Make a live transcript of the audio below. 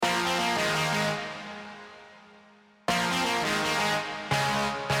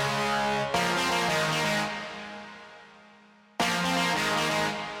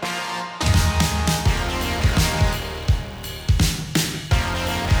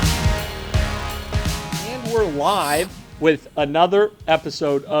we're live with another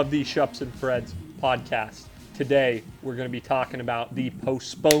episode of the Shups and Freds podcast. Today, we're going to be talking about the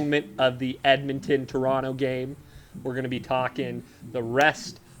postponement of the Edmonton-Toronto game. We're going to be talking the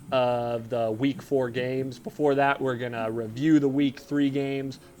rest of the Week 4 games. Before that, we're going to review the Week 3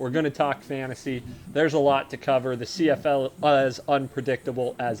 games. We're going to talk fantasy. There's a lot to cover. The CFL is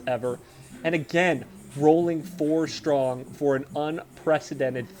unpredictable as ever. And again, rolling 4 strong for an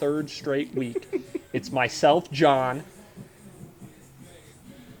unprecedented third straight week. It's myself, John,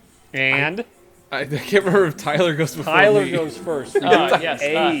 and I can't remember if Tyler goes before Tyler me. goes first. Yes,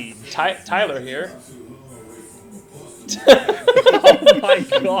 Age. Tyler here. Oh my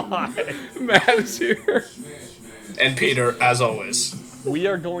God. Matt is here. And Peter, as always. We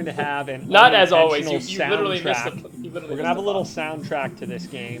are going to have an Not as always. unintentional You literally missed soundtrack. the. You literally We're going missed to have a the little plot. soundtrack to this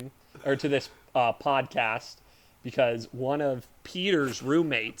game, or to this podcast, because one of Peter's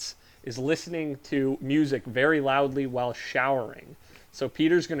roommates is listening to music very loudly while showering. So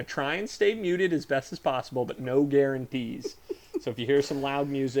Peter's going to try and stay muted as best as possible, but no guarantees. So if you hear some loud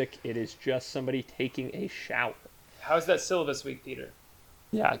music, it is just somebody taking a shower. How's that syllabus week, Peter?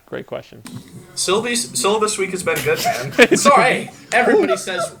 Yeah, great question. Syllabus week has been good, man. Sorry, everybody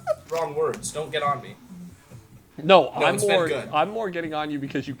says wrong words. Don't get on me. No, it's been good. I'm more getting on you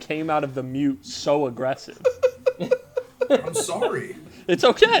because you came out of the mute so aggressive. I'm sorry. It's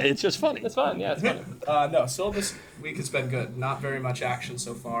okay. It's just funny. It's fun. Yeah, it's fun. No, syllabus week has been good. Not very much action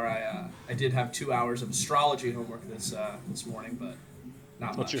so far. I did have 2 hours of astrology homework this morning, but not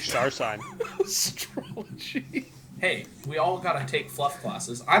What's much. your star sign? Astrology. Hey, we all gotta take fluff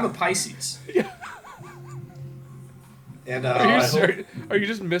classes. I'm a Pisces. Yeah. And Are you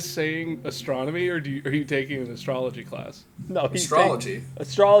just missaying astronomy, or are you taking an astrology class? No, he's astrology.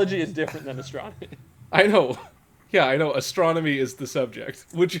 Astrology is different than astronomy. I know. Yeah, I know. Astronomy is the subject.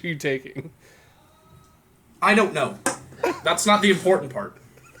 Which are you taking? I don't know. That's not the important part.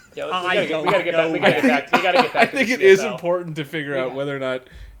 Yeah, I we gotta get back. We gotta get back. We gotta get back. I to think the it is CFL. important to figure out whether or not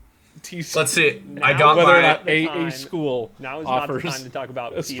TC, Let's see. I Now got whether or my. not the time. a school Now is not the offers time to talk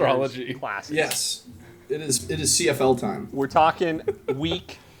about astrology. Peter's classes. Yes, it is. It is CFL time. We're talking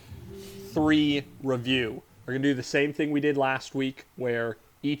Week 3 review. We're going to do the same thing we did last week, where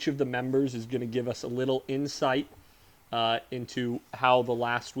each of the members is going to give us a little insight into how the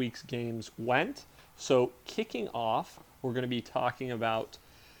last week's games went. So kicking off, we're going to be talking about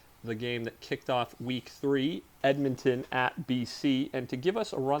the game that kicked off Week 3, Edmonton at BC. And to give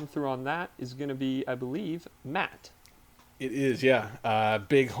us a run-through on that is going to be, I believe, Matt. It is, yeah.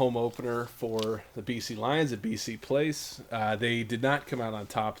 Big home opener for the BC Lions at BC Place. They did not come out on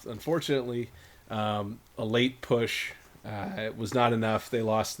top, unfortunately. A late push it was not enough. They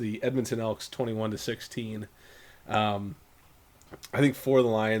lost the Edmonton Elks 21-16. I think for the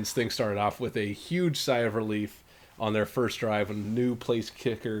Lions, things started off with a huge sigh of relief on their first drive when new place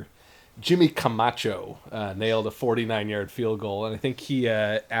kicker Jimmy Camacho nailed a 49-yard field goal, and I think he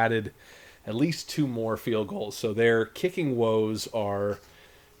added at least 2 more field goals. So their kicking woes are,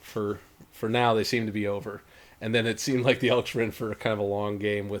 for now, they seem to be over. And then it seemed like the Elks were in for kind of a long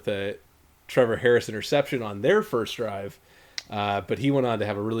game with a Trevor Harris interception on their first drive, but he went on to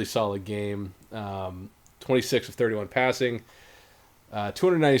have a really solid game. 26 of 31 passing,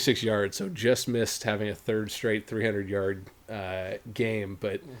 296 yards, so just missed having a third straight 300-yard game.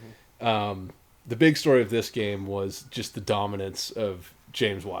 But the big story of this game was just the dominance of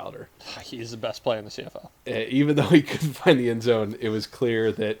James Wilder. He's the best player in the CFL. Even though he couldn't find the end zone, it was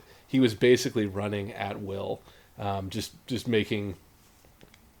clear that he was basically running at will, just making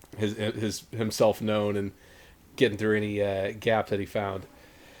himself known and getting through any gap that he found.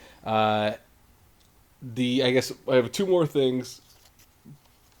 I guess I have 2 more things,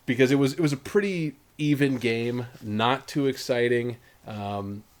 because it was a pretty even game, not too exciting.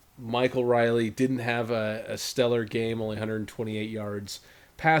 Michael Riley didn't have a stellar game, only 128 yards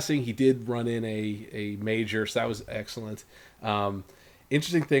passing. He did run in a major, so that was excellent.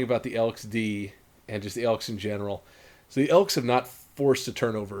 Interesting thing about the Elks D and just the Elks in general. So the Elks have not forced a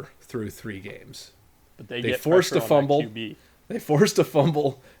turnover through 3 games. But they They get forced pressure a on that fumble. QB. They forced a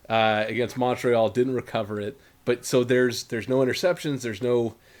fumble against Montreal, didn't recover it. But so there's no interceptions.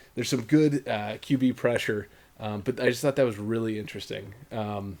 There's some good QB pressure. But I just thought that was really interesting.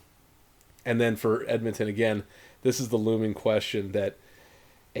 And then for Edmonton, again, this is the looming question that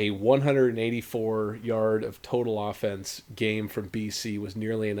a 184-yard of total offense game from BC was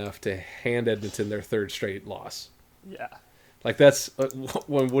nearly enough to hand Edmonton their 3rd straight loss. Yeah. Like, that's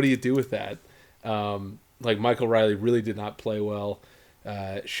what do you do with that? Like, Michael Riley really did not play well.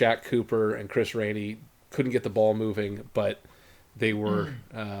 Shaq Cooper and Chris Rainey couldn't get the ball moving, but they were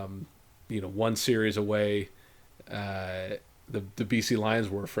one series away the BC Lions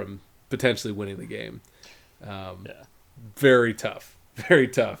were from potentially winning the game. Very tough. Very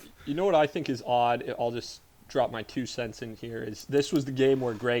tough. You know what I think is odd? I'll just drop my 2 cents in here. Is this was the game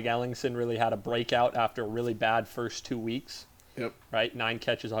where Greg Ellingson really had a breakout after a really bad first 2 weeks. Yep. Right? 9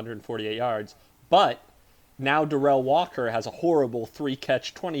 catches, 148 yards. But now Darrell Walker has a horrible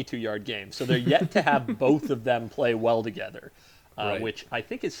 3-catch, 22-yard game. So they're yet to have both of them play well together, Right. which I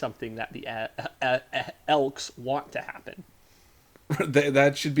think is something that the Elks want to happen.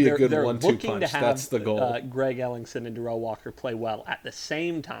 That should be a good They're 1-2 looking punch. to have That's the goal. Greg Ellingson and Darrell Walker play well at the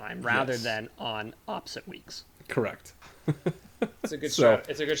same time rather Yes. than on opposite weeks. Correct. It's a good So-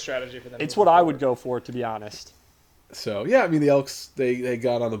 it's a good strategy for them. It's moving what I forward. would go for, to be honest. So, yeah, I mean, the Elks, they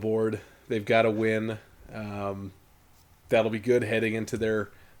got on the board. They've got to win. That'll be good heading into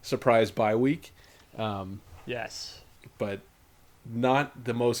their surprise bye week. Yes. But not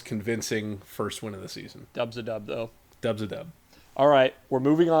the most convincing first win of the season. Dub's a dub, though. Dub's a dub. All right, we're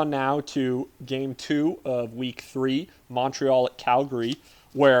moving on now to Game 2 of Week 3, Montreal at Calgary,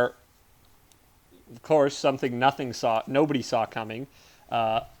 where, of course, something nobody saw coming.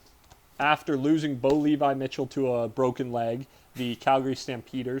 After losing Bo Levi Mitchell to a broken leg, the Calgary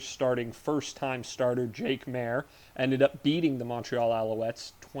Stampeders, starting first-time starter Jake Maier, ended up beating the Montreal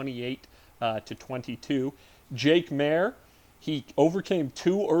Alouettes 28-22. Jake Maier, he overcame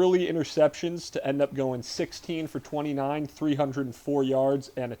 2 early interceptions to end up going 16 for 29, 304 yards,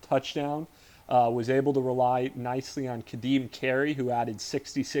 and a touchdown. Was able to rely nicely on Kadeem Carey, who added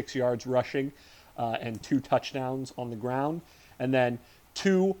 66 yards rushing and 2 touchdowns on the ground. And then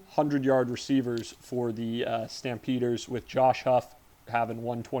 2 100-yard receivers for the Stampeders, with Josh Huff having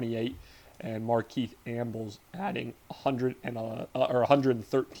 128 and Markeith Ambles adding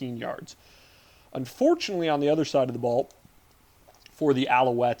 113 yards. Unfortunately, on the other side of the ball, for the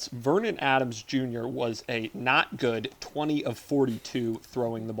Alouettes, Vernon Adams Jr. was a not good 20 of 42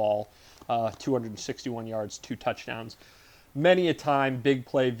 throwing the ball, 261 yards, 2 touchdowns. Many a time, big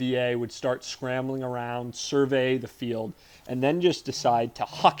play VA would start scrambling around, survey the field, and then just decide to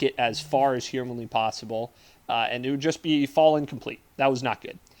huck it as far as humanly possible, and it would just fall incomplete. That was not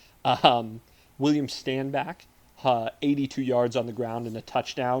good. William Stanback, 82 yards on the ground and a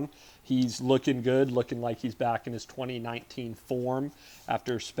touchdown. He's looking good, looking like he's back in his 2019 form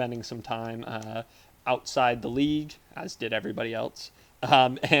after spending some time outside the league, as did everybody else.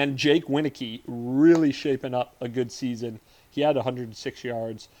 And Jake Winicky really shaping up a good season. He had 106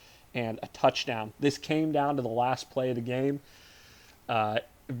 yards and a touchdown. This came down to the last play of the game.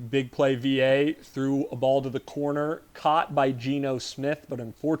 Big play VA threw a ball to the corner, caught by Geno Smith, but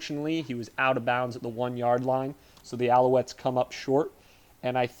unfortunately he was out of bounds at the 1-yard line, so the Alouettes come up short.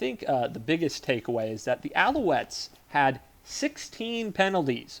 And I think the biggest takeaway is that the Alouettes had 16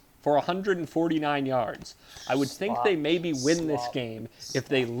 penalties for 149 yards. I would think they maybe win this game if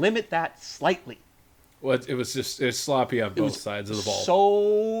they limit that slightly. Well, it was sloppy on both sides of the ball.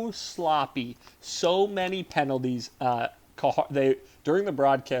 So sloppy. So many penalties. During the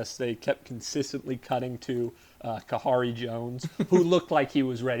broadcast, they kept consistently cutting to Kahari Jones, who looked like he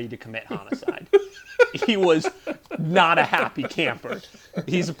was ready to commit homicide. He was not a happy camper.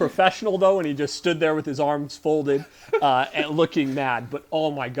 He's a professional, though, and he just stood there with his arms folded and looking mad. But, oh,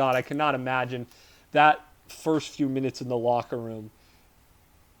 my God, I cannot imagine that first few minutes in the locker room.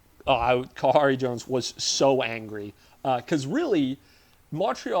 Kahari Jones was so angry. Because, really,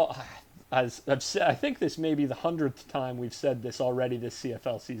 Montreal, as I've said, I think this may be the 100th time we've said this already this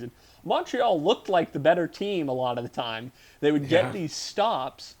CFL season. Montreal looked like the better team a lot of the time. They would get these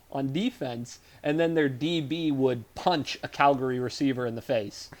stops on defense, and then their DB would punch a Calgary receiver in the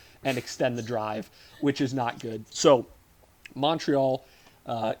face and extend the drive, which is not good. So, Montreal,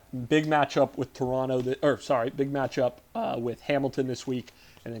 big matchup with big matchup with Hamilton this week,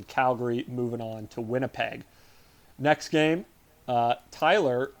 and then Calgary moving on to Winnipeg. Next game,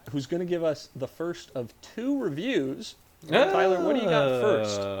 Tyler, who's going to give us the first of 2 reviews. Tyler, what do you got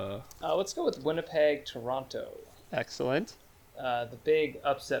first? Let's go with Winnipeg, Toronto. Excellent. The big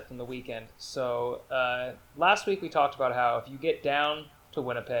upset from the weekend. So last week we talked about how if you get down to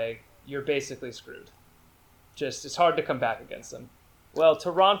Winnipeg, you're basically screwed. It's hard to come back against them. Well,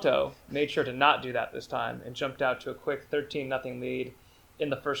 Toronto made sure to not do that this time and jumped out to a quick 13-0 lead in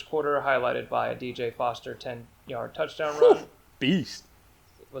the first quarter, highlighted by a DJ Foster 10-yard touchdown run. Beast.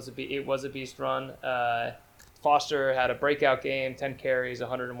 It was a beast run. Foster had a breakout game, 10 carries,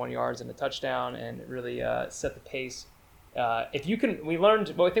 101 yards, and a touchdown, and really set the pace. What we learned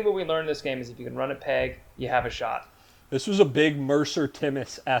in this game is if you can run a peg, you have a shot. This was a big Mercer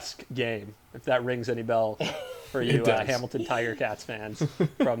Timmis-esque game, if that rings any bells. for you does. Hamilton Tiger Cats fans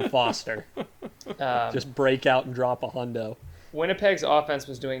from Foster. Um, Just break out and drop a hundo. Winnipeg's offense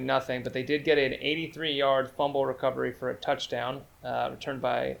was doing nothing, but they did get an 83-yard fumble recovery for a touchdown, returned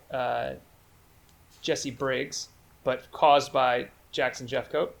by Jesse Briggs, but caused by Jackson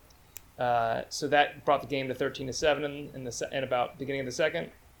Jeffcoat. So that brought the game to 13-7 in about beginning of the second.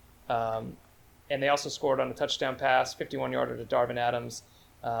 And they also scored on a touchdown pass, 51-yarder to Darvin Adams.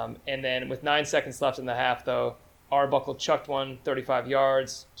 And then with 9 seconds left in the half, though, Arbuckle chucked one 35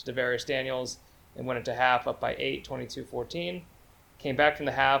 yards to Devarius Daniels and went into half up by 8, 22-14. Came back from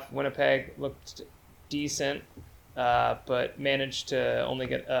the half. Winnipeg looked decent, but managed to only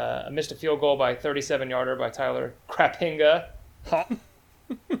get missed a field goal by 37-yarder by Tyler Krapinga. I'm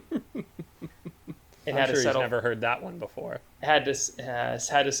And sure had to he's settle. never heard that one before. Had to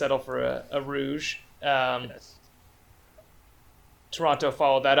settle for a rouge. Yes. Toronto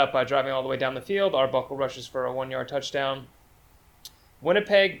followed that up by driving all the way down the field. Arbuckle rushes for a 1-yard touchdown.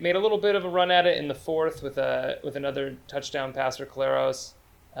 Winnipeg made a little bit of a run at it in the fourth with another touchdown pass for Caleros,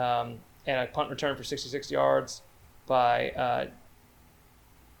 and a punt return for 66 yards by.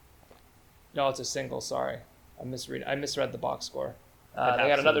 No, it's a single. Sorry, I misread the box score. They happens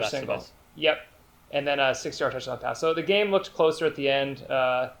had to the another best of single. us. Yep, and then a 6-yard touchdown pass. So the game looked closer at the end.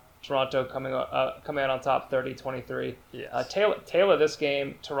 Toronto coming out on top 30-23. Yes. Tail of this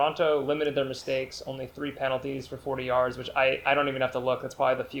game, Toronto limited their mistakes, only 3 penalties for 40 yards, which I don't even have to look. That's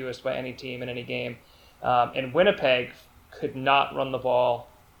probably the fewest by any team in any game. And Winnipeg could not run the ball,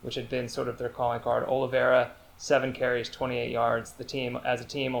 which had been sort of their calling card. Oliveira, 7 carries, 28 yards. The team, as a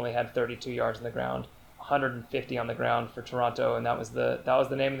team, only had 32 yards on the ground, 150 on the ground for Toronto, and that was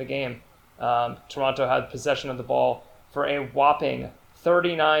the name of the game. Toronto had possession of the ball for a whopping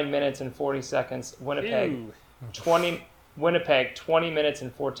 39 minutes and 40 seconds. Ew. 20 minutes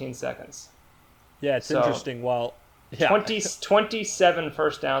and 14 seconds. Yeah, it's So, interesting. Well, yeah. 27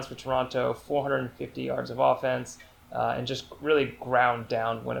 first downs for Toronto, 450 yards of offense, and just really ground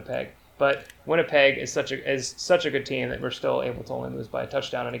down Winnipeg. But Winnipeg is such a good team that we're still able to only lose by a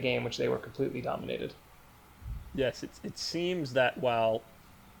touchdown in a game which they were completely dominated. Yes, it seems that while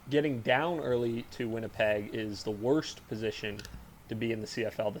getting down early to Winnipeg is the worst position to be in the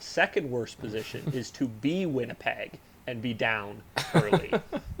CFL, the second worst position is to be Winnipeg and be down early,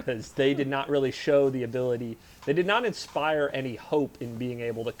 because they did not really show the ability. They did not inspire any hope in being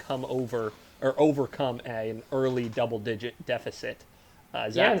able to come over or overcome an early double-digit deficit.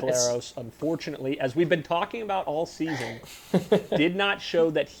 Zach Caleros, unfortunately, as we've been talking about all season, did not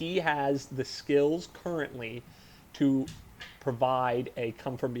show that he has the skills currently to provide a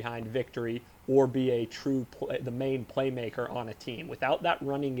come-from-behind victory or be a the main playmaker on a team. Without that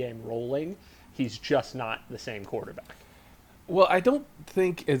running game rolling, he's just not the same quarterback. Well, I don't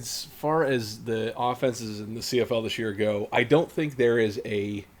think, as far as the offenses in the CFL this year go, I don't think there is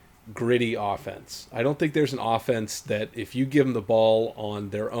a gritty offense. I don't think there's an offense that if you give them the ball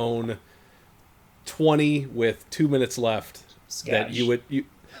on their own 20 with 2 minutes left, that you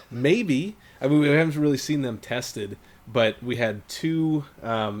maybe. I mean, we haven't really seen them tested, but we had two.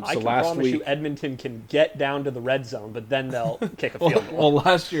 I can promise you Edmonton can get down to the red zone, but then they'll kick a field goal. Well,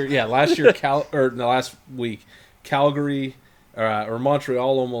 last week, Calgary or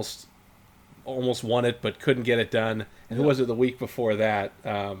Montreal almost won it, but couldn't get it done. And who was it the week before that?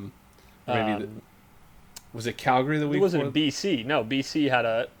 Was it Calgary the week before? It wasn't BC. No, BC had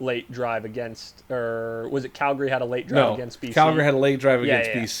a late drive against, or was it Calgary had a late drive against BC? Calgary had a late drive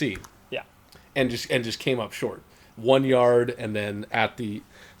against BC. Yeah. And just came up short. 1 yard, and then at the...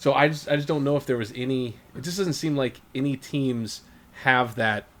 So I just don't know if there was any... It just doesn't seem like any teams have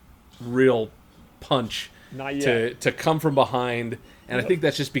that real punch Not yet. to come from behind. And I think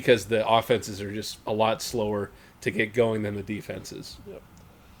that's just because the offenses are just a lot slower to get going than the defenses. Yep.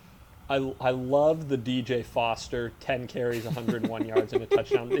 I love the DJ Foster 10 carries, 101 yards, and a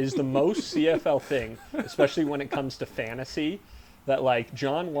touchdown. It is the most CFL thing, especially when it comes to fantasy, that like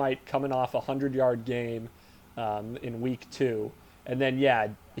John White coming off a 100-yard game in week 2, and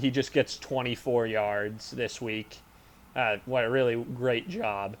then he just gets 24 yards this week. What a really great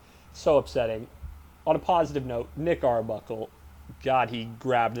job. So upsetting. On a positive note, Nick Arbuckle, God, he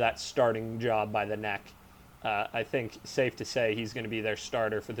grabbed that starting job by the neck. I think safe to say he's going to be their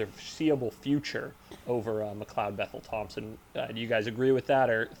starter for the foreseeable future over McLeod Bethel Thompson. Do you guys agree with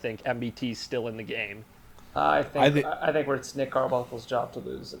that, or think MBT's still in the game? I think it's Nick Arbuckle's job to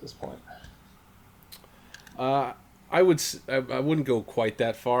lose at this point. I wouldn't go quite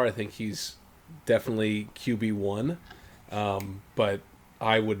that far. I think he's definitely QB1, but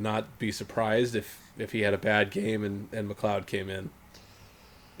I would not be surprised if he had a bad game and McLeod came in.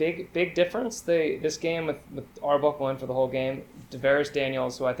 big difference. This game with Arbuckle in for the whole game. Devarius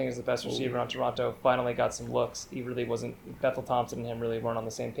Daniels, who I think is the best receiver on Toronto, finally got some looks. He really wasn't. Bethel Thompson and him really weren't on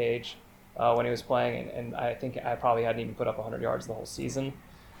the same page when he was playing, and I think I probably hadn't even put up 100 yards the whole season.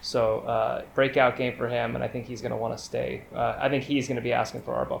 So breakout game for him, and I think he's going to want to stay. I think he's going to be asking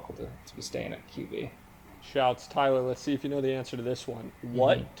for Arbuckle to be staying at QB. Shouts, Tyler. Let's see if you know the answer to this one.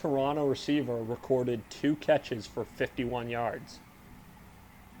 What Toronto receiver recorded 2 catches for 51 yards?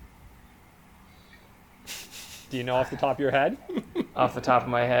 Do you know off the top of your head? Off the top of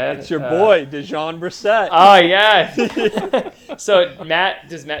my head, It's your boy, Dejon Brissett. Oh yeah. So Matt,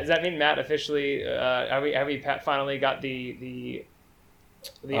 does that mean Matt officially? Have we finally got the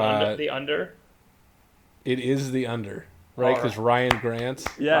under? It is the under, right? All Because right. Ryan Grant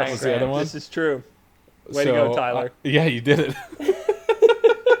Yes, was the other one. this is true. Way to go, Tyler. Yeah, you did it.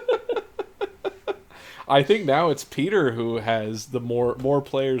 I think now it's Peter who has the more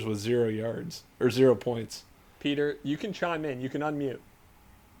players with 0 yards or 0 points. Peter, you can chime in. You can unmute.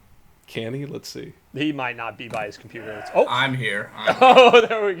 Can he? Let's see. He might not be by his computer. I'm here. Oh,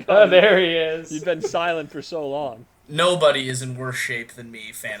 there we go. Oh, there he is. You've been silent for so long. Nobody is in worse shape than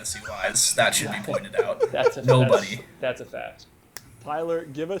me, fantasy-wise. That should be pointed out. That's a Nobody. That's a fact. Tyler,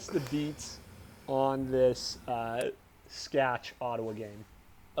 give us the deets on this Sketch Ottawa game.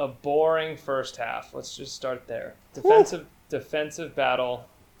 A boring first half. Let's just start there. Defensive battle,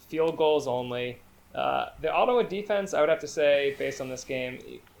 field goals only. The Ottawa defense, I would have to say, based on this game,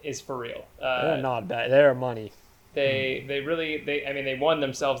 is for real. They're not bad. They're money. They won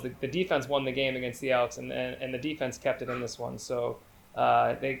themselves. The defense won the game against the Elks, and the defense kept it in this one. So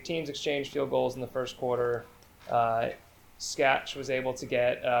the teams exchanged field goals in the first quarter. Sketch was able to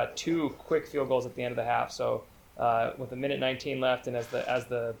get 2 quick field goals at the end of the half. So with 1:19 left, and as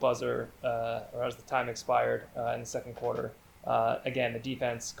the buzzer or as the time expired in the second quarter, again the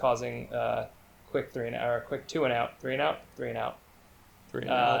defense causing quick 2 and out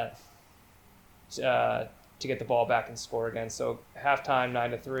to get the ball back and score again. So halftime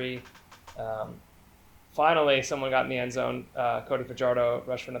 9-3. Finally, someone got in the end zone. Cody Fajardo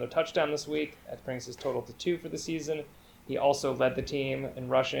rushed for another touchdown this week. That brings his total to 2 for the season. He also led the team in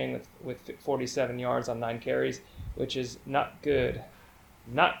rushing with 47 yards on 9 carries, which is not good.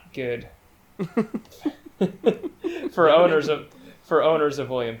 Not good for owners of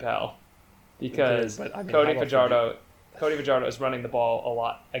William Powell, because It is, but, I mean, Cody how about Fajardo is running the ball a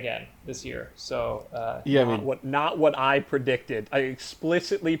lot again this year. So Yeah, I mean, Not what I predicted. I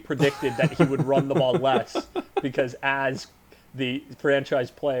explicitly predicted that he would run the ball less because as the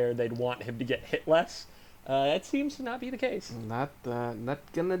franchise player, they'd want him to get hit less. That seems to not be the case. not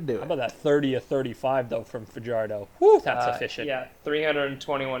gonna do How it. about that 30 of 35, though, from Fajardo? Whew, that's efficient. Yeah,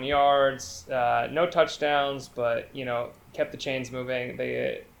 321 yards, no touchdowns, but kept the chains moving.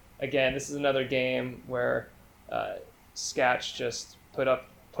 They again, this is another game where Sketch just put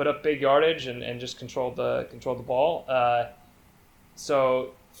up big yardage and just controlled the ball.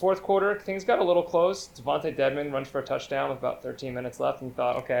 So fourth quarter, things got a little close. Devontae Dedmon runs for a touchdown with about 13 minutes left, and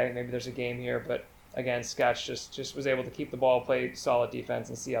thought, okay, maybe there's a game here. But again, Sketch just was able to keep the ball, play solid defense,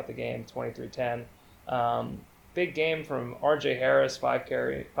 and see out the game 23-10. Big game from R.J. Harris, 5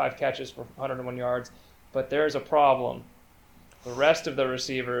 catches for 101 yards. But there's a problem. The rest of the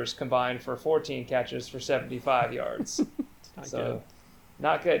receivers combined for 14 catches for 75 yards. Not So, good.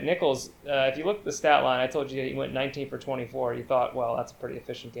 not good. Nichols, if you look at the stat line, I told you he went 19 for 24. You thought, well, that's a pretty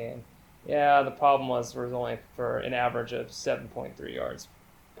efficient game. Yeah, the problem was only for an average of 7.3 yards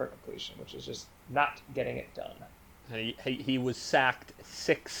per completion, which is just not getting it done. And he was sacked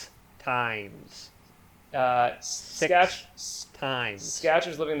 6 times. Sketch Times.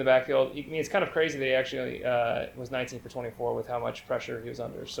 Sketcher's living in the backfield. I mean, it's kind of crazy that he actually was 19 for 24 with how much pressure he was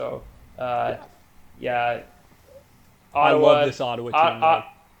under. So, yeah. I Ottawa, love this Ottawa team. though.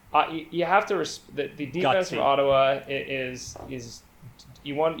 you have to the defense Gutsy. from Ottawa is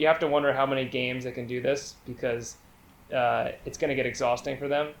you have to wonder how many games they can do this, because it's going to get exhausting for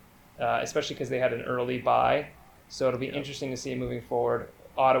them, especially because they had an early bye. So it'll be interesting to see moving forward,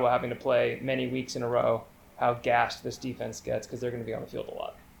 Ottawa having to play many weeks in a row, how gassed this defense gets, because they're going to be on the field a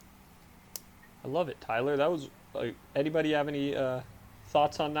lot. I love it, Tyler. That was. Anybody have any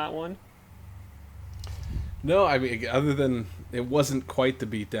thoughts on that one? No, I mean, other than it wasn't quite the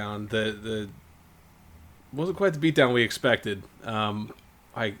beatdown. The wasn't quite the beatdown we expected.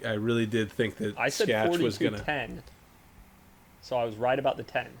 I really did think that I said Sketch was 42-10. So I was right about the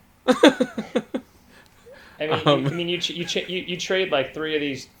 10. I mean, you trade like 3 of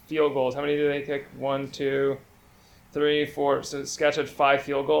these field goals. How many do they kick? 1, 2, 3, 4. So Sketch had 5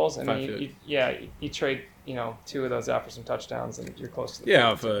 field goals. I mean, you trade 2 of those out for some touchdowns, and you're close to the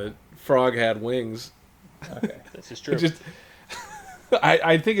Yeah, if a frog had wings. Okay. This is true.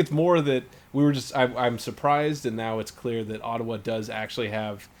 I think it's more that I'm surprised, and now it's clear that Ottawa does actually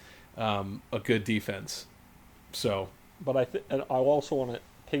have a good defense. So, But and I also want to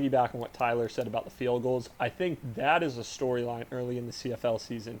piggyback on what Tyler said about the field goals. I think that is a storyline early in the CFL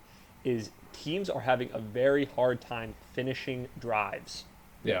season, is teams are having a very hard time finishing drives.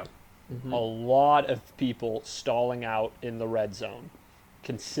 yeah. A lot of people stalling out in the red zone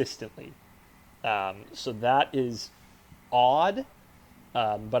consistently. So that is odd,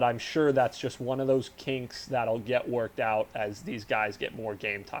 but I'm sure that's just one of those kinks that'll get worked out as these guys get more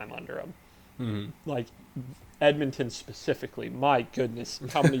game time under them. Mm-hmm. Like Edmonton specifically, my goodness,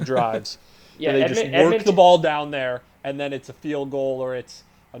 how many drives? Yeah, They just work the ball down there, and then it's a field goal, or it's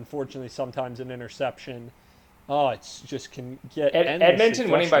unfortunately sometimes an interception. Oh, it's just can get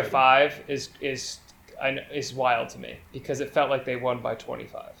Edmonton winning by frustrating. 5 is wild to me, because it felt like they won by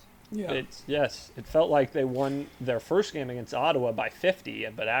 25. Yeah. It felt like they won their first game against Ottawa by 50,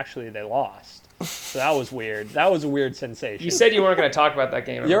 but actually they lost. So that was weird. That was a weird sensation. You said you weren't going to talk about that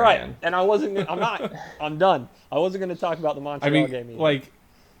game. You're right, again. and I wasn't. I'm not. I'm done. I wasn't going to talk about the Montreal game either. like,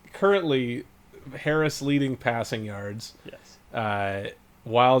 currently, Harris leading passing yards. Yes.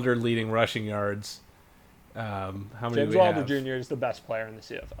 Wilder leading rushing yards. How many James do we Wilder have? Jr. is the best player in the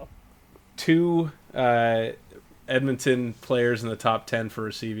CFL. 2 Edmonton players in the top 10 for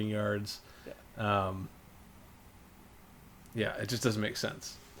receiving yards. Yeah, it just doesn't make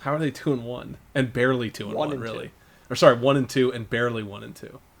sense. How are they 2-1 and barely 2-1? 1 and Really? Or sorry, 1-2 and barely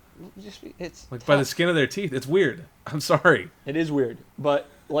 1-2. It's Like tough. by the skin of their teeth. It's weird. I'm sorry. It is weird, but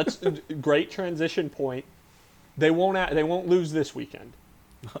let's great transition point. They won't lose this weekend.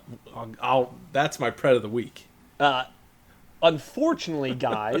 That's my pred of the week. Unfortunately,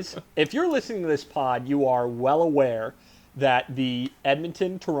 guys, if you're listening to this pod, you are well aware that the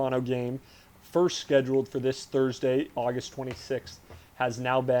Edmonton-Toronto game, first scheduled for this Thursday, August 26th, has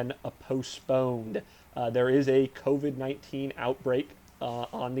now been postponed. There is a COVID-19 outbreak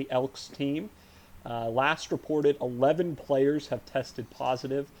on the Elks team. Last reported, 11 players have tested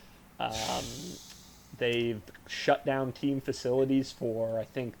positive. They've shut down team facilities for, I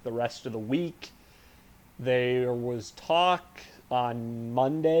think, the rest of the week. There was talk on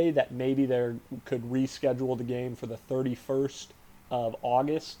Monday that maybe they could reschedule the game for the 31st of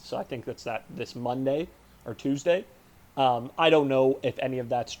August. So I think that's this Monday or Tuesday. I don't know if any of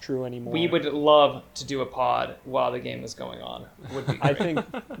that's true anymore. We would love to do a pod while the game is going on. Would be great. I think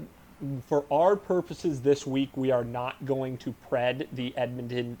for our purposes this week, we are not going to pred the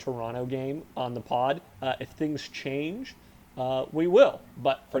Edmonton-Toronto game on the pod. If things change, we will.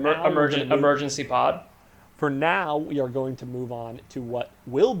 But for now, emergency pod. For now, we are going to move on to what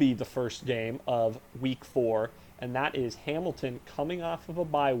will be the first game of Week 4, and that is Hamilton coming off of a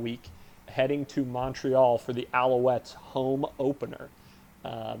bye week, heading to Montreal for the Alouettes home opener.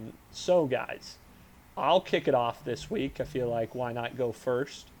 So, guys, I'll kick it off this week. I feel like why not go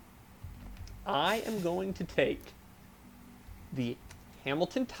first? I am going to take the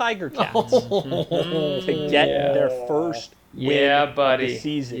Hamilton Tiger Cats to get their first win of the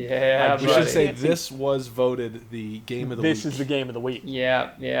season. Yeah, We should say this was voted the game of the week. This is the game of the week.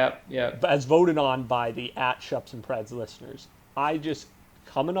 Yeah. As voted on by the @Shups and Preds listeners. I just,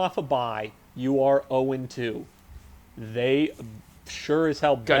 coming off a bye, you are 0-2. They sure as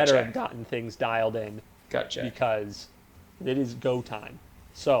hell better have gotten things dialed in. Gotcha. Because it is go time.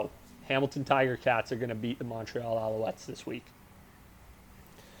 So, Hamilton Tiger Cats are going to beat the Montreal Alouettes this week.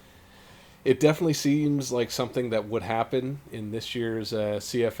 It definitely seems like something that would happen in this year's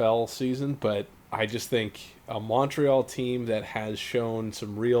CFL season, but I just think a Montreal team that has shown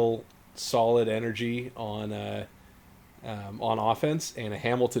some real solid energy on offense, and a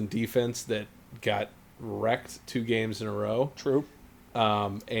Hamilton defense that got wrecked 2 games in a row. True.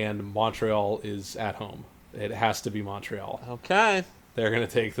 And Montreal is at home. It has to be Montreal. Okay. They're going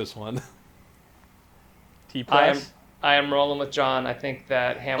to take this one. T-Press. I am rolling with John. I think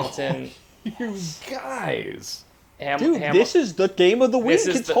that Hamilton... You guys. Dude, this is the game of the week.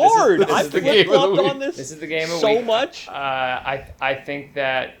 It's the hard. this is I've the game of the flip-flopped week. on this This is the game of the so week. much. I think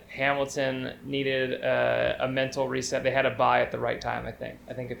that Hamilton needed a mental reset. They had a bye at the right time, I think.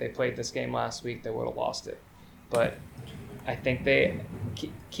 I think if they played this game last week, they would have lost it. But I think they...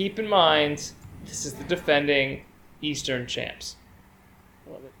 Keep in mind, this is the defending Eastern champs.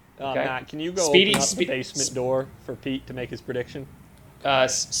 Love it. Okay. Matt, can you go Speedy- open up spe- the basement door for Pete to make his prediction?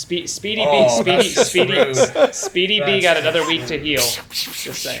 Speedy Oh, B. that's rude. Speedy B got another week to heal.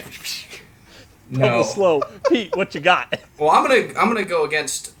 Just saying. Double No. slow. Pete, what you got? Well, I'm gonna go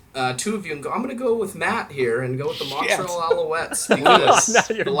against two of you, and I'm going to go with Matt here and go with the Montreal Alouettes Now because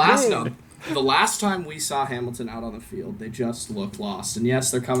you're the doomed. last time we saw Hamilton out on the field, they just looked lost. And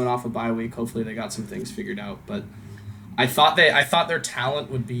yes, they're coming off a bye week. Hopefully, they got some things figured out. But I thought their talent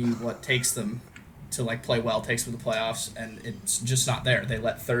would be what takes them to play well, takes them to the playoffs, and it's just not there. They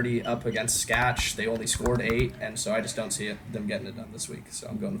let 30 up against Skatch. They only scored 8, and so I just don't see them getting it done this week. So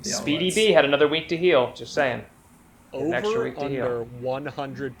I'm going with the Alouettes. Speedy B had another week to heal. Just saying. An extra Over week to under heal.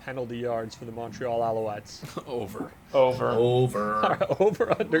 100 penalty yards for the Montreal Alouettes. Over. Over.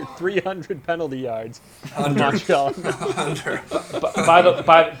 Over under 300 penalty yards. for Under. Montreal. Under.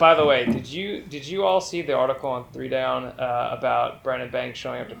 By the way, did you all see the article on 3 Down about Brandon Banks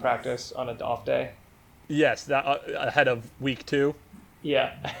showing up to practice on an off day? Yes, that ahead of week 2.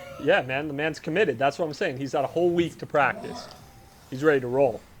 Yeah. Yeah, man, the man's committed. That's what I'm saying. He's got a whole week to practice. He's ready to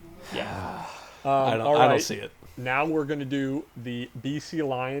roll. Yeah. I all don't right. see it. Now we're going to do the BC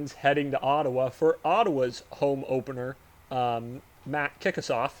Lions heading to Ottawa for Ottawa's home opener. Matt, kick us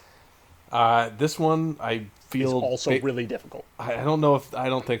off. This one I It's feel also really difficult. I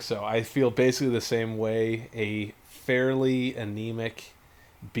don't think so. I feel basically the same way. A fairly anemic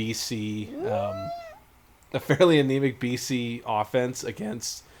BC offense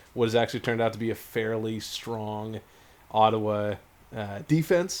against what has actually turned out to be a fairly strong Ottawa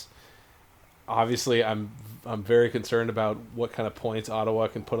defense. Obviously, I'm very concerned about what kind of points Ottawa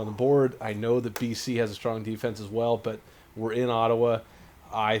can put on the board. I know that BC has a strong defense as well, but we're in Ottawa.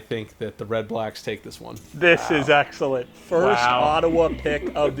 I think that the Red Blacks take this one. This is excellent. First Wow. Ottawa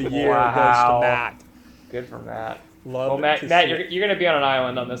pick of the year goes Wow. to Matt. Good for Matt. Well, Love Matt, to Matt, see it. you're going to be on an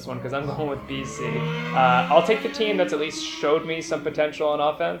island on this one because I'm going with BC. I'll take the team that's at least showed me some potential on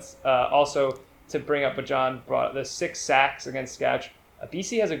offense. Also, to bring up what John brought, the 6 sacks against Skatch.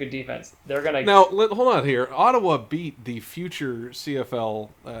 BC has a good defense. They're going to... Now, hold on here. Ottawa beat the future CFL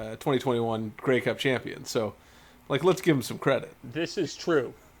 2021 Grey Cup champion, so let's give them some credit. This is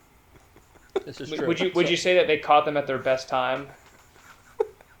true. This is true. Would you say that they caught them at their best time?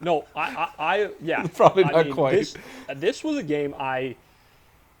 No, yeah. Probably I not mean, quite. This was a game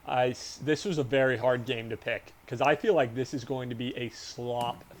this was a very hard game to pick because I feel like this is going to be a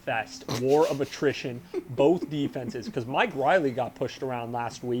slop fest, war of attrition, both defenses. Because Mike Riley got pushed around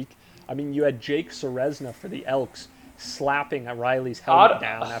last week. I mean, you had Jake Serezna for the Elks slapping Riley's helmet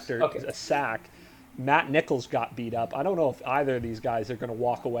down after a sack. Matt Nichols got beat up. I don't know if either of these guys are going to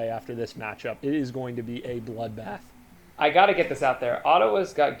walk away after this matchup. It is going to be a bloodbath. I got to get this out there.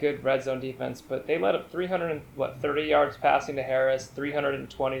 Ottawa's got good red zone defense, but they let up 30 yards passing to Harris,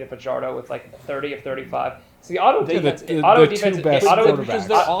 320 to Fajardo with 30 of 35. So the Ottawa defense, the Ottawa two defense, best Ottawa, quarterbacks. Because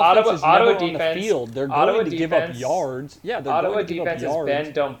their offense is Ottawa never on the defense, field. They're Ottawa going to give up defense- yards. Yeah, they're Ottawa going to give up defense is yards.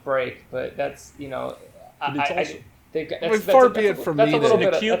 bend, don't break, but that's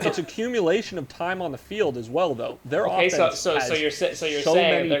It's accumulation of time on the field as well, though. Their offense so you're so saying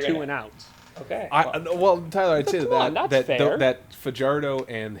many they're 2 gonna, and outs. okay. Well, Tyler, I'd say Come on, that's fair. that Fajardo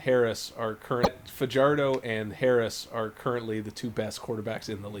and Harris are currently the 2 best quarterbacks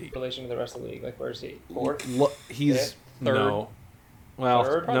in the league. Relation to the rest of the league, where is he? Fourth? He's Third? no. Well,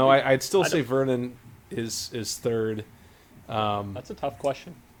 Third? no, I'd still I say don't- Vernon is third. That's a tough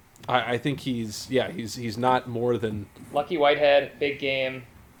question. I think he's not more than Lucky Whitehead, big game.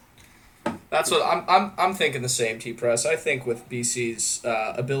 That's what I'm thinking. The same, T-Press. I think with BC's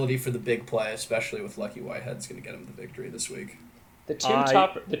ability for the big play, especially with Lucky Whitehead's going to get him the victory this week. The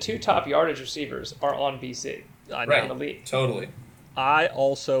two top yardage receivers are on BC. I know. In the league. Totally. I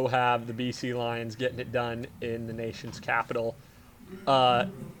also have the BC Lions getting it done in the nation's capital. I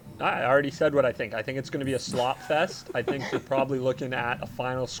already said what I think. I think it's going to be a slop fest. I think they're probably looking at a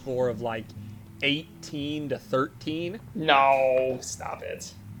final score of 18-13. No, stop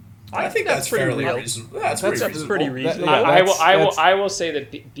it. I think that's pretty fairly real. reasonable. That's That's pretty pretty reasonable. reasonable. I will say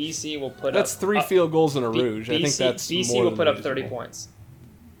that BC will put that's up 3 field goals in a rouge. I think BC, that's BC more will than put up reasonable. 30 points.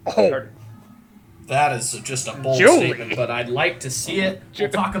 Oh, That is just a bold Julie. statement, but I'd like to see it. We'll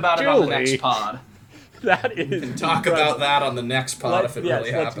talk about it on the Julie. next pod. that is Talk about that on the next pod if it really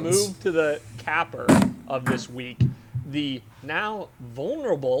let's happens. move to the capper of this week. The now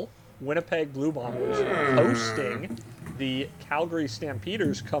vulnerable Winnipeg Blue Bombers hosting the Calgary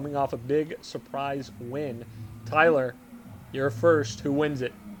Stampeders, coming off a big surprise win. Tyler, you're first. Who wins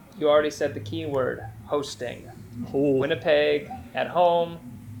it? You already said the key word, hosting. Oh, Winnipeg at home,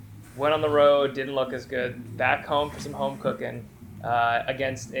 went on the road, didn't look as good. Back home for some home cooking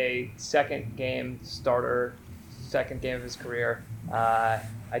against a second game starter, second game of his career. I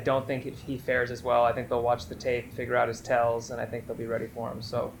don't think he fares as well. I think they'll watch the tape, figure out his tells, and I think they'll be ready for him.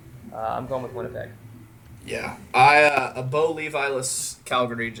 So I'm going with Winnipeg. Yeah, a Bo Levi-less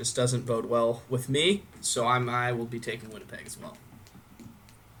Calgary just doesn't bode well with me, so I will be taking Winnipeg as well.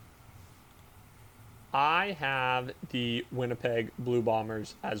 I have the Winnipeg Blue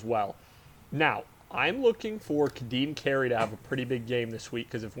Bombers as well. Now, I'm looking for Kadeem Carey to have a pretty big game this week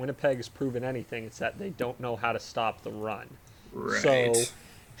because if Winnipeg has proven anything, it's that they don't know how to stop the run. Right. So,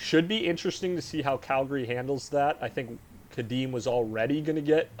 should be interesting to see how Calgary handles that. I think Kadeem was already going to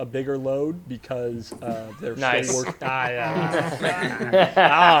get a bigger load because they're Nice. still working. All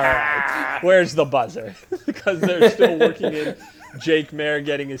right. Where's the buzzer? Because they're still working in Jake Maier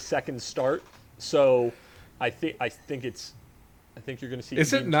getting his second start. So I think you're going to see.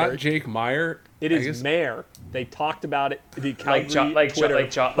 Is it Kadeem not Carey. Jake Maier? It I is guess- Maier. They talked about it. The Like Calgary Twitter.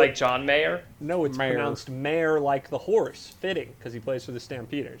 John Mayer. No, it's Maier. pronounced Maier like the horse. Fitting because he plays for the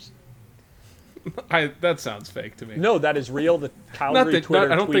Stampeders. That sounds fake to me. No, that is real. The Calgary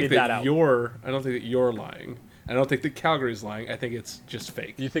Twitter I don't tweeted think that out. I don't think that you're lying. I don't think that Calgary's lying. I think it's just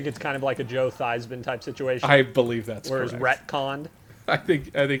fake. You think it's kind of like a Joe Theismann type situation, I believe that's where it's correct. retconned. I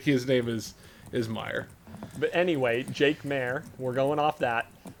think his name is Meyer. But anyway, Jake Maier, we're going off that.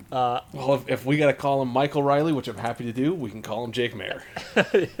 Well, if we got to call him Michael Riley, which I'm happy to do, we can call him Jake Maier.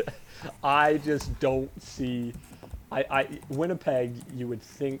 I just don't see. Winnipeg, you would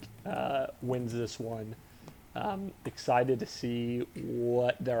think, wins this one. Excited to see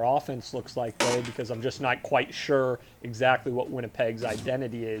what their offense looks like, though, because I'm just not quite sure exactly what Winnipeg's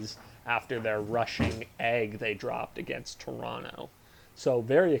identity is after their rushing egg they dropped against Toronto. So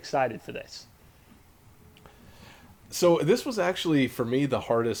very excited for this. So this was actually, for me, the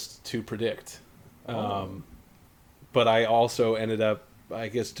hardest to predict. But I also ended up, I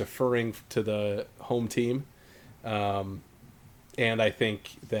guess, deferring to the home team. And I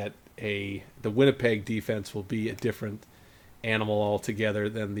think that the Winnipeg defense will be a different animal altogether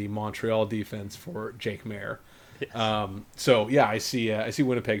than the Montreal defense for Jake Maier. Yes. So yeah, I see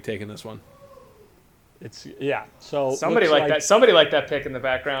Winnipeg taking this one. So Somebody looks like that. Somebody like that pick in the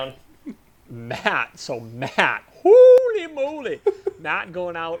background. Matt, holy moly, Matt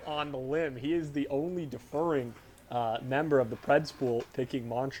going out on the limb. He is the only deferring member of the Preds pool, picking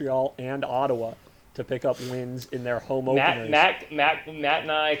Montreal and Ottawa to pick up wins in their home openers. Matt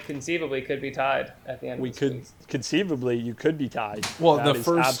and I conceivably could be tied at the end. We of this could week. conceivably, you could be tied. Well, That the is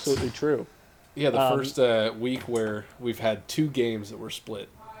first- absolutely true. Yeah, the first week where we've had 2 games that were split.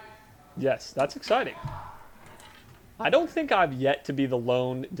 Yes, that's exciting. I don't think I've yet to be the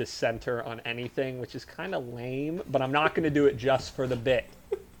lone dissenter on anything, which is kind of lame, but I'm not going to do it just for the bit.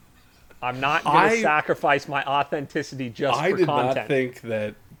 I'm not going to sacrifice my authenticity just I for did content. not think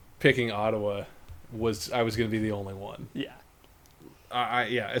that picking Ottawa I was going to be the only one. Yeah.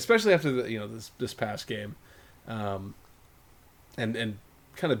 Yeah, especially after this past game, and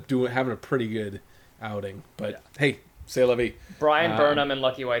kind of having a pretty good outing. But hey, say la vie. Brian Burnham and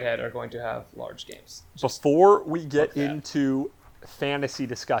Lucky Whitehead are going to have large games. Before we get look that. into fantasy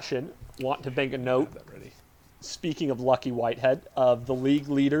discussion, want to make a note, Have that ready. speaking of Lucky Whitehead, of the league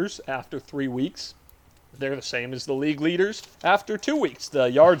leaders after 3 weeks. They're the same as the league leaders after 2 weeks. The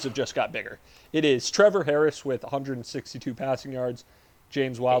yards have just got bigger. It is Trevor Harris with 162 passing yards,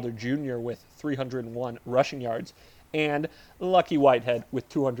 James Wilder Jr. with 301 rushing yards, and Lucky Whitehead with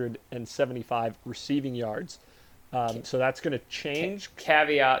 275 receiving yards. So that's going to change.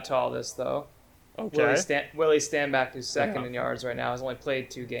 Caveat to all this, though. Okay. Willie Stanback, who's second in yards right now, has only played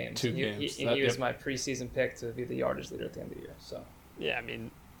 2 games. Two And games. He was my preseason pick to be the yardage leader at the end of the year. So Yeah, I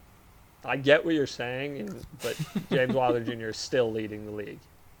mean, I get what you're saying, but James Wilder Jr. is still leading the league.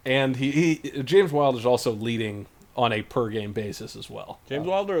 And James Wilder is also leading on a per game basis as well. James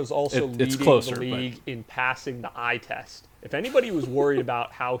Wilder is also it's leading closer, the league in passing the eye test. If anybody was worried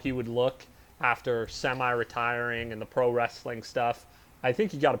about how he would look after semi-retiring and the pro wrestling stuff, I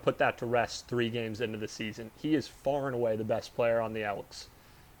think you got to put that to rest 3 games into the season. He is far and away the best player on the Elks.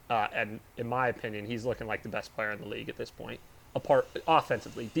 And in my opinion, he's looking like the best player in the league at this point. Apart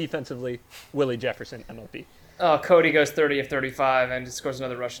offensively, defensively, Willie Jefferson, MLB. Cody goes 30 of 35 and just scores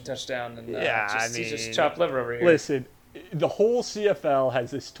another rushing touchdown. And he's just chopped liver over here. Listen, the whole CFL has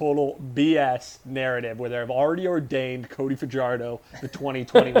this total BS narrative where they've already ordained Cody Fajardo the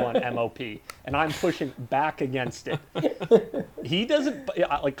 2021 MOP, and I'm pushing back against it. He doesn't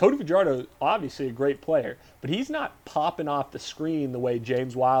like Cody Fajardo, obviously a great player, but he's not popping off the screen the way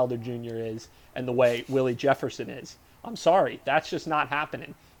James Wilder Jr. is and the way Willie Jefferson is. I'm sorry, that's just not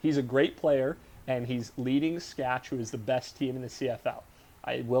happening. He's a great player, and he's leading Scatch, who is the best team in the CFL.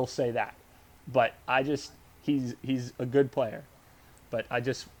 I will say that, but he's a good player. But I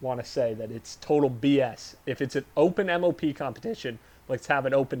just want to say that it's total BS. If it's an open MOP competition, let's have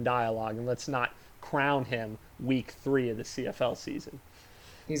an open dialogue and let's not crown him week 3 of the CFL season.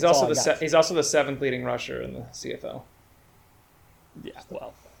 He's That's also all I got. he's also the 7th leading rusher in the CFL. Yeah,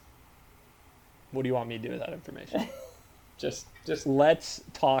 well. What do you want me to do with that information? Just Let's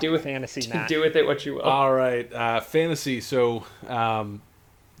talk do with fantasy, Matt. do with it what you will. All right, fantasy. So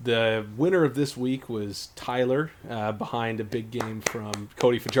the winner of this week was Tyler, behind a big game from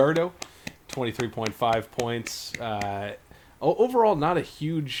Cody Fajardo, 23.5 points. Overall, not a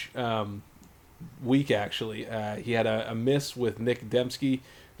huge week, actually. He had a miss with Nick Dembski,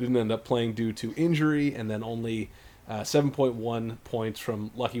 didn't end up playing due to injury, and then only 7.1 points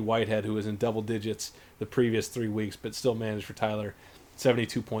from Lucky Whitehead, who was in double digits the previous 3 weeks, but still managed for Tyler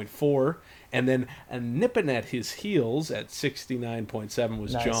 72.4. And then nipping at his heels at 69.7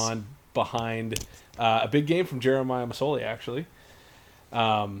 was Nice. John, behind a big game from Jeremiah Masoli, actually.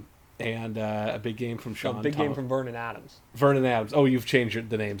 And a big game from Sean. A big game from Vernon Adams. Vernon Adams. Oh, you've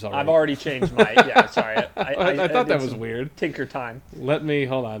changed the names already. I've already changed my. Yeah, sorry. I thought did that was some weird. Tinker time.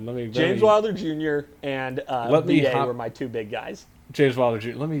 Hold on. Let me. James Wilder Jr. and Let me BA hop- were my 2 big guys. James Wilder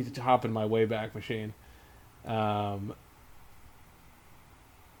Jr. Let me hop in my Wayback Machine.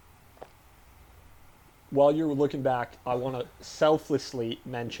 While you're looking back, I want to selflessly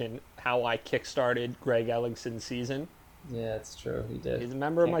mention how I kickstarted Greg Ellingson's season. Yeah, it's true. He did. He's a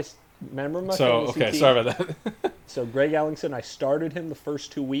member of my So, fantasy okay, team. sorry about that. So Greg Ellingson, I started him the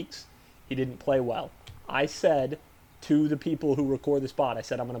first 2 weeks. He didn't play well. I said to the people who record the spot, I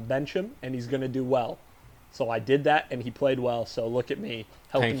said I'm going to bench him and he's going to do well. So I did that and he played well. So look at me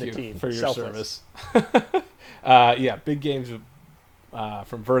helping Thank the you team. for your Selfless. service. Yeah, big games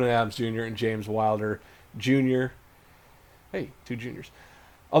from Vernon Adams Jr. and James Wilder Jr. Hey, 2 juniors.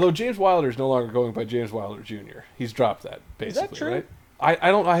 Although James Wilder is no longer going by James Wilder Jr. He's dropped that, basically, true? right?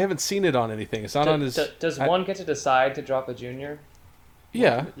 I haven't seen it on anything. It's not on his... Does one get to decide to drop a junior?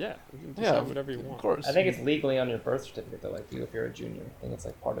 Yeah, Yeah, you can yeah, decide whatever you of want. course. I think it's legally on your birth certificate, though, like you if you're a junior. I think it's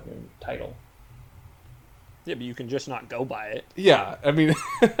like part of your title. Yeah, but you can just not go by it. Yeah, I mean,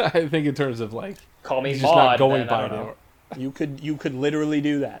 I think in terms of like... Call me he's mod. just not going then, I by don't it. know. You could literally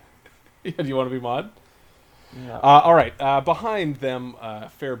do that. Yeah, do you want to be mod? No. All right. Behind them a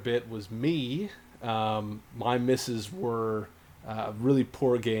fair bit was me. My misses were a really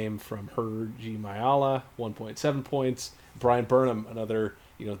poor game from Hergy Mayala, 1.7 points. Brian Burnham, another,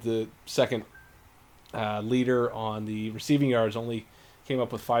 the second leader on the receiving yards, only came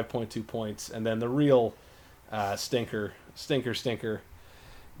up with 5.2 points. And then the real stinker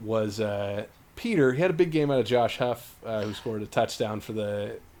was Peter. He had a big game out of Josh Huff, who scored a touchdown for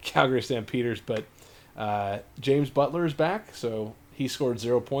the Calgary Stampeders, but James Butler is back, so he scored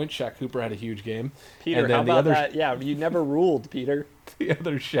 0 points. Shaq Cooper had a huge game. Peter, And then how the about other, that? Yeah, you never ruled, Peter. The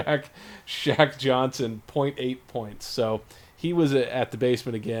other Shaq Johnson, 0.8 points. So he was at the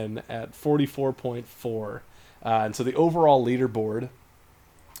basement again at 44.4. And so the overall leaderboard,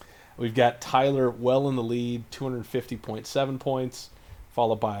 we've got Tyler well in the lead, 250.7 points,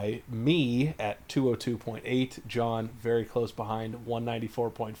 followed by me at 202.8. John very close behind,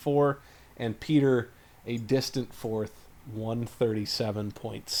 194.4. And Peter a distant fourth,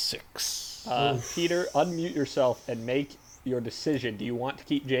 137.6. Peter, unmute yourself and make your decision. Do you want to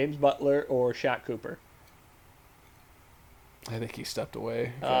keep James Butler or Shaq Cooper? I think he stepped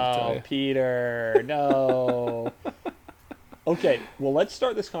away. I gotta tell Oh, ya. Peter, no. Okay, well, let's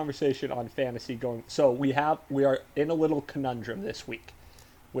start this conversation on fantasy going. So we are in a little conundrum this week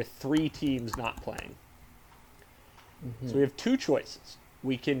with 3 teams not playing. So we have 2 choices.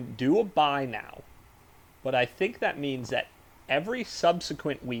 We can do a bye now, but I think that means that every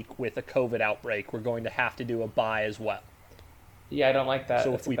subsequent week with a COVID outbreak, we're going to have to do a bye as well. Yeah, I don't like that. So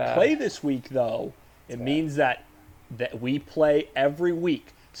That's if we bad. play this week, though, it means that we play every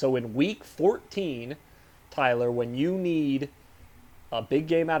week. So in week 14, Tyler, when you need a big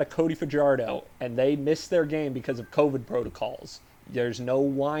game out of Cody Fajardo and they miss their game because of COVID protocols, there's no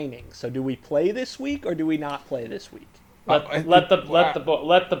whining. So do we play this week or do we not play this week? Let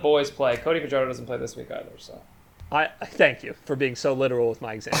the boys play. Cody Fajardo doesn't play this week either, so. I thank you for being so literal with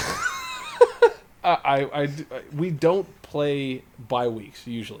my example. We don't play bye weeks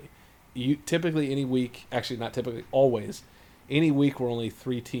usually. Typically any week, actually not typically, always, any week where only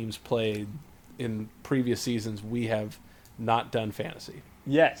 3 teams played in previous seasons, we have not done fantasy.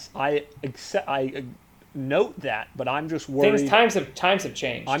 Yes, I note that, but I'm just worried. Times have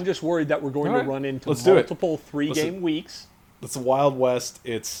changed. I'm just worried that we're going All right, to run into let's do it. multiple 3-game weeks. It's the Wild West.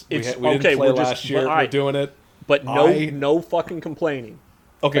 We It's- didn't okay, play we're just- last year. but, all right. We're doing it. But I- no fucking complaining.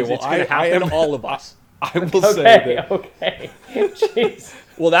 Okay, 'Cause well, it's going to I happen am to all of us. I will say okay, that okay. Jeez.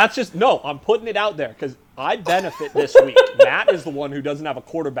 Well, that's just no. I'm putting it out there because I benefit this week. Matt is the one who doesn't have a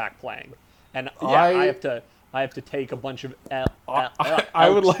quarterback playing, and I have to take a bunch of. I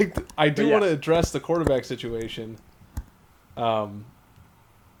would like. I do But want to yes. address the quarterback situation. I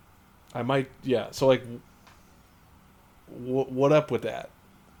might. Yeah. So like, what up with that?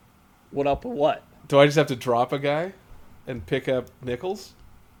 What up with what? Do I just have to drop a guy and pick up Nichols?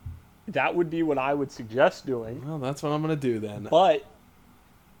 That would be what I would suggest doing. Well, that's what I'm gonna do then. But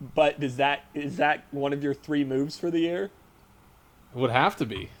is that one of your 3 moves for the year? It would have to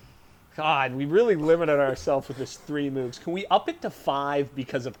be. God, we really limited ourselves with this 3 moves. Can we up it to 5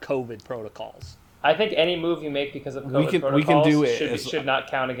 because of COVID protocols? I think any move you make because of COVID We can protocols do it should not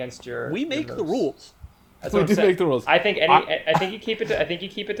count against your. We your make the moves. rules. That's We what I'm do saying. make the rules. I think I think you keep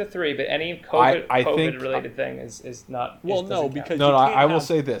it to 3, but any COVID I think- related thing is not. Well, doesn't no, count. because No, you no, can't I will have-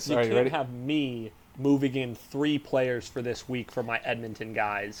 say this. You All right, you can't ready? have me moving in 3 players for this week for my Edmonton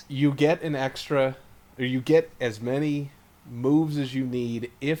guys. You get an extra, or you get as many moves as you need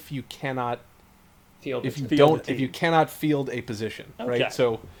if you cannot field. if you Field don't the if you team. cannot field a position, Okay. right?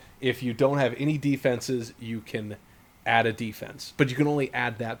 So if you don't have any defenses, you can add a defense, but you can only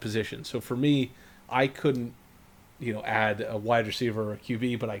add that position. So for me, I couldn't, add a wide receiver or a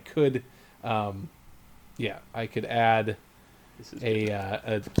QB, but I could, I could add This is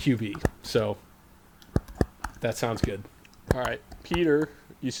a QB. So that sounds good. all right. Peter,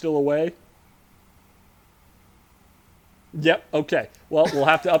 you still away? Yep. Okay. Well, we'll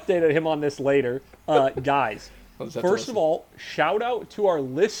have to update him on this later. Guys, Let's have to first listen. of all, shout out to our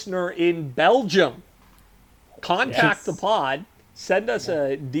listener in Belgium. Contact Yes. the pod. Send us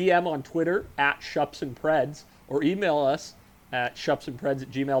a DM on Twitter at shupsandpreds or email us at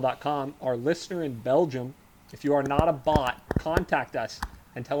shupsandpreds@gmail.com. Our listener in Belgium, if you are not a bot, contact us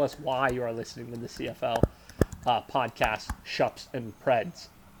and tell us why you are listening to the CFL podcast, Shups and Preds.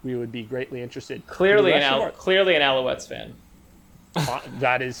 We would be greatly interested. Clearly The an rest of our- clearly an Alouettes fan.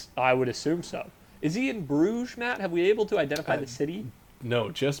 that is, I would assume so. Is he in Bruges, Matt? Have we able to identify the city? No,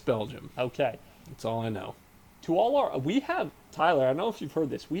 just Belgium. Okay. That's all I know. To all we have, Tyler, I don't know if you've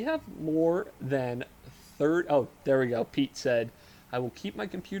heard this. We have more than oh, there we go. Pete said, I will keep my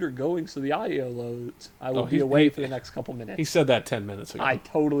computer going so the audio loads. I will Oh, be he- away he- for the next couple minutes. He said that 10 minutes ago. I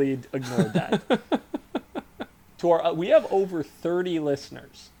totally ignored that. We have over 30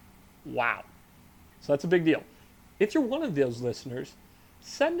 listeners. Wow. So that's a big deal. If you're one of those listeners,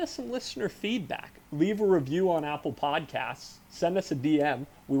 send us some listener feedback. Leave a review on Apple Podcasts. Send us a DM.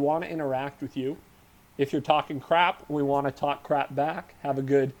 We want to interact with you. If you're talking crap, we want to talk crap back. Have a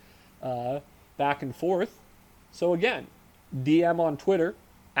good back and forth. So again, DM on Twitter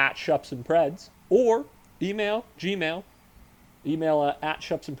at shupsandpreds or email at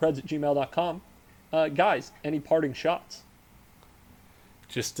shupsandpreds@gmail.com. Guys, any parting shots?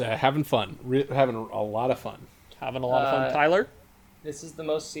 Just having fun. Having a lot of fun. Having a lot of fun. Tyler? This is the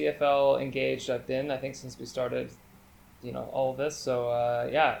most CFL engaged I've been, I think, since we started, all of this. So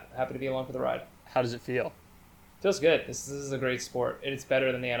happy to be along for the ride. How does it feel? Feels good. This is a great sport. It's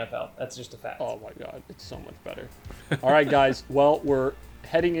better than the NFL. That's just a fact. Oh my God, it's so much better. All right, guys. Well, we're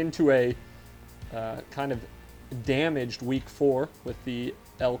heading into a kind of damaged week 4 with the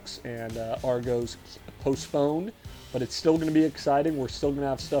Elks and Argos postponed, but it's still going to be exciting. We're still going to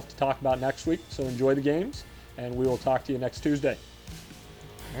have stuff to talk about next week, so enjoy the games, and we will talk to you next Tuesday.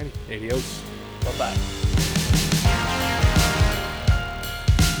 Alrighty. Adios. Bye-bye.